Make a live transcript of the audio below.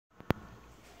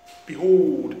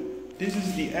Behold, this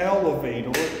is the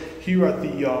elevator here at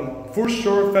the First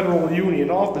Shore Federal Union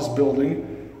office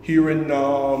building here in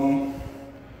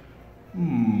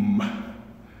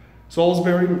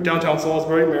Salisbury, downtown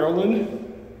Salisbury, Maryland.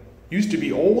 Used to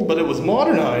be old, but it was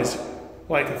modernized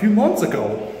like a few months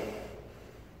ago.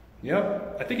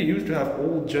 Yep, I think it used to have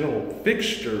old general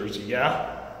fixtures,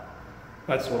 yeah.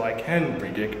 That's what I can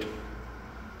predict.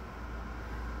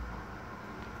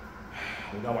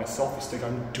 Without my selfie stick,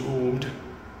 I'm doomed.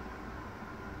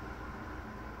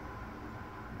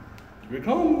 Here it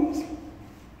comes.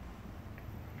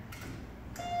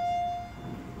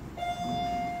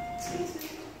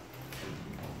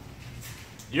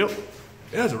 Yep,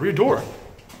 it has a rear door.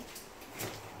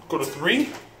 Go to 3.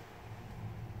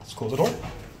 Let's close the door.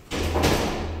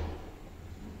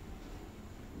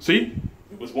 See?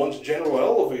 It was once a general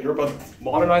elevator, but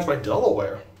modernized by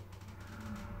Delaware.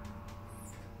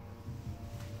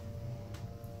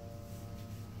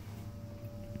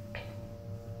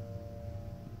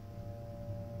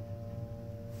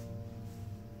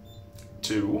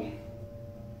 Two.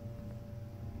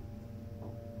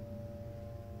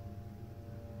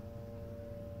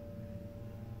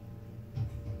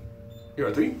 Here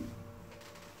are 3.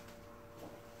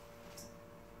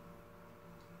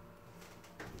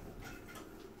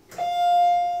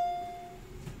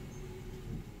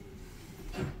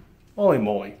 Holy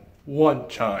moly, 1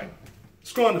 chime.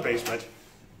 Let's go in the basement.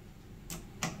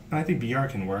 I think VR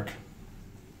can work.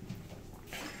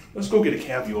 Let's go get a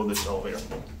cab view of this elevator.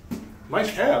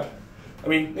 Nice cab. I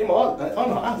mean, I don't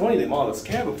know how many they modded this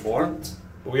cab before,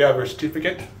 but we have our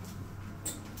certificate.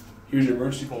 Here's your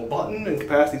emergency phone button and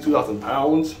capacity 2,000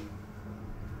 pounds.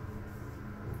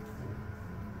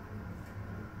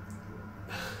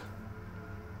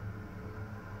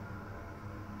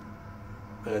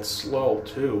 And it's slow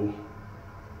too.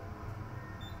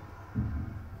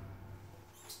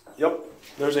 Yep,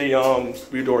 there's a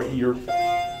rear door here. Hey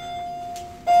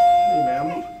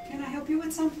ma'am. Can I help you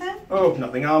with something? Oh,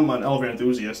 nothing. I'm an elevator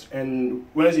enthusiast. And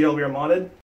when is the elevator modded?